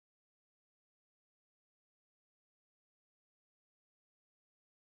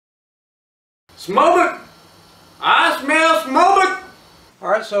Smoke it! I smell smoke it!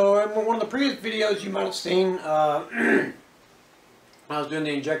 Alright, so in one of the previous videos you might have seen, when I was doing the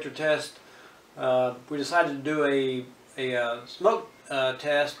injector test, we decided to do a smoke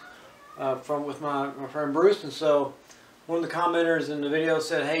test with my friend Bruce, and so one of the commenters in the video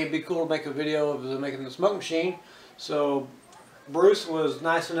said, hey, it'd be cool to make a video of making the smoke machine. So Bruce was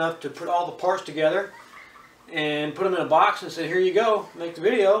nice enough to put all the parts together and put them in a box and said, here you go, make the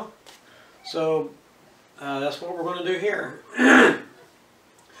video. So that's what we're going to do here.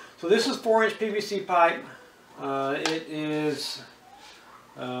 So this is 4-inch PVC pipe. It is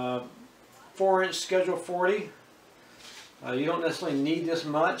 4-inch schedule 40. You don't necessarily need this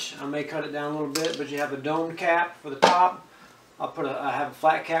much. I may cut it down a little bit, but you have a dome cap for the top. I have a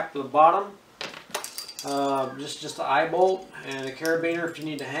flat cap for the bottom. Just the eye bolt and a carabiner if you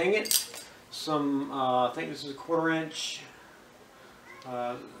need to hang it. Some I think this is a 1/4-inch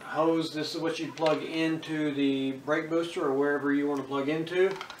hose. This is what you plug into the brake booster or wherever you want to plug into.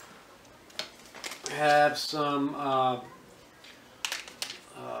 Have some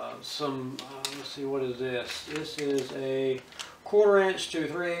let's see, what is this? This is a 1/4-inch to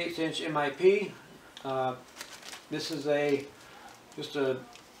 3/8-inch MIP. This is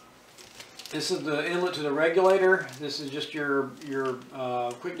this is the inlet to the regulator. This is just your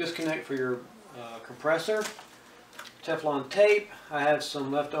quick disconnect for your compressor. Teflon tape. I have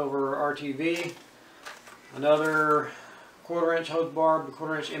some leftover RTV. Another 1/4-inch hose barb,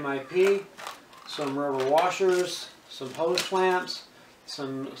 1/4-inch MIP. Some rubber washers. Some hose clamps.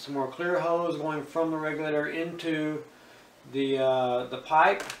 Some more clear hose going from the regulator into the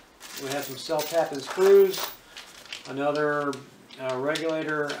pipe. We have some self-tapping screws. Another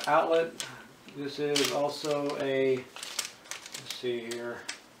regulator outlet. This is also a, let's see here,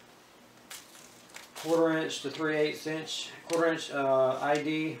 1/4-inch to 3/8-inch, 1/4-inch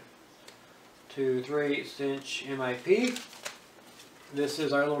ID to 3/8-inch MIP. This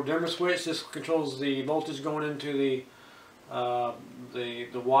is our little dimmer switch. This controls the voltage going into the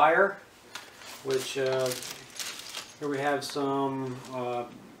wire, which here we have some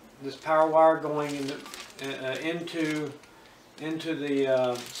this power wire going into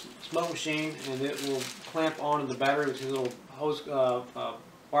the smoke machine, and it will clamp onto the battery with these little hose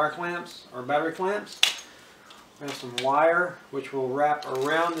wire clamps or battery clamps. We have some wire which will wrap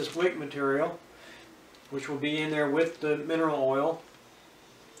around this wick material, which will be in there with the mineral oil.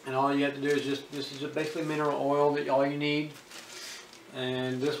 And all you have to do is this is just basically mineral oil, that all you need.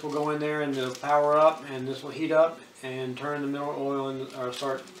 And this will go in there and it'll power up, and this will heat up and turn the mineral oil or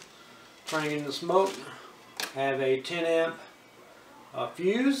start turning into smoke. Have a 10 amp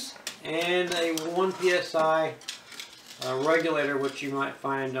fuse and a 1 psi regulator, which you might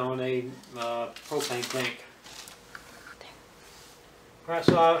find on a propane tank. Alright,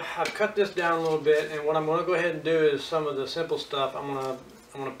 so I've cut this down a little bit, and what I'm going to go ahead and do is some of the simple stuff. I'm going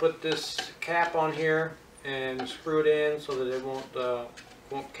to put this cap on here and screw it in so that it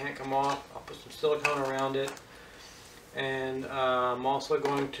can't come off. I'll put some silicone around it, and I'm also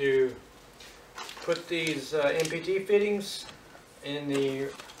going to put these MPT fittings in the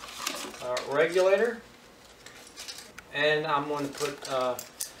regulator, and I'm going to put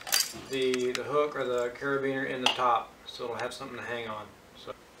the hook or the carabiner in the top so it'll have something to hang on.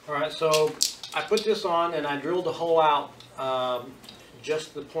 So, alright, so I put this on and I drilled the hole out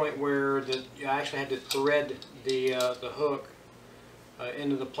just to the point where I actually had to thread the hook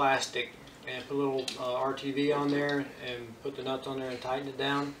into the plastic, and put a little RTV on there and put the nuts on there and tighten it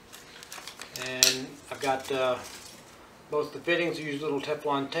down. And I've got both the fittings. I use little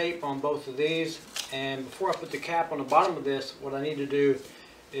Teflon tape on both of these. And before I put the cap on the bottom of this, what I need to do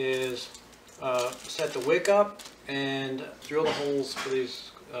is set the wick up and drill the holes for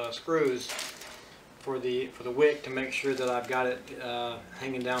these screws for the wick to make sure that I've got it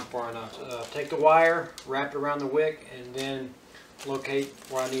hanging down far enough. Take the wire, wrap it around the wick, and then locate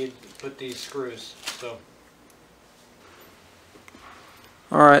where I need to put these screws. So.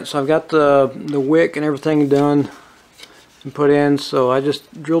 Alright, so I've got the wick and everything done and put in, so I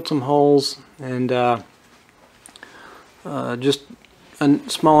just drilled some holes, and just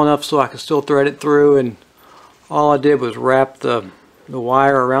small enough so I could still thread it through, and all I did was wrap the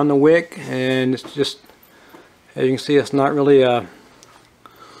wire around the wick, and it's just, as you can see, it's not really a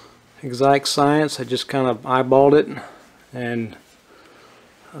exact science. I just kind of eyeballed it, and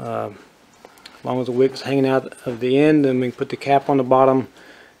as long as the wick's hanging out of the end, then we can put the cap on the bottom,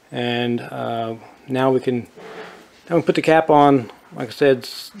 and now we can put the cap on, like I said,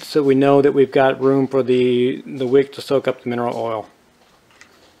 so we know that we've got room for the wick to soak up the mineral oil.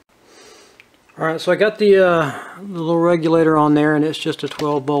 Alright, so I got the little regulator on there, and it's just a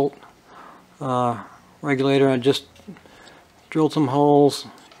 12 volt regulator. I just drilled some holes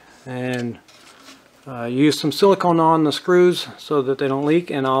and used some silicone on the screws so that they don't leak,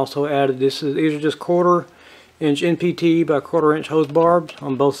 and I also added these are just 1/4-inch NPT by 1/4-inch hose barbs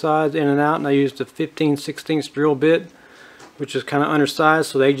on both sides, in and out, and I used a 15/16 drill bit, which is kind of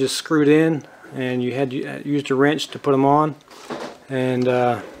undersized, so they just screwed in, and you had to use a wrench to put them on. And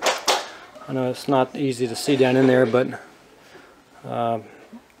I know it's not easy to see down in there, but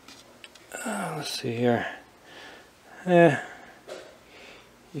let's see here.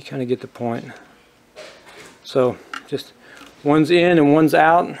 You kind of get the point. So just one's in and one's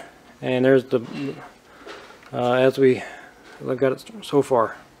out, and there's the as we look at it so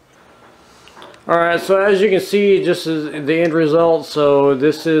far. Alright, so as you can see, just is the end result. So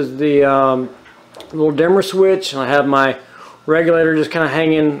this is the little dimmer switch. I have my regulator just kind of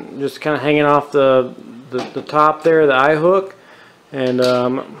hanging off the top there, the eye hook, and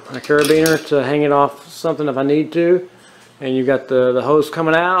a carabiner to hang it off something if I need to. And you got the hose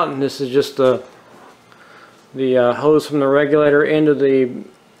coming out, and this is just the hose from the regulator into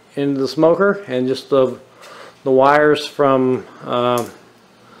the smoker, and just the wires from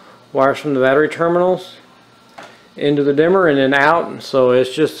the battery terminals into the dimmer and then out. So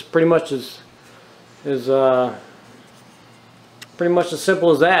it's just pretty much as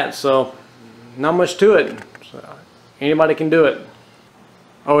simple as that. So not much to it. So anybody can do it.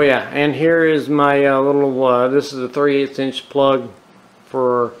 Oh yeah, and here is my little this is a 3/8-inch plug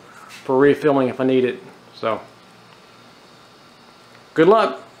for refilling if I need it. So good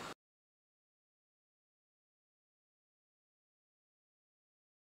luck.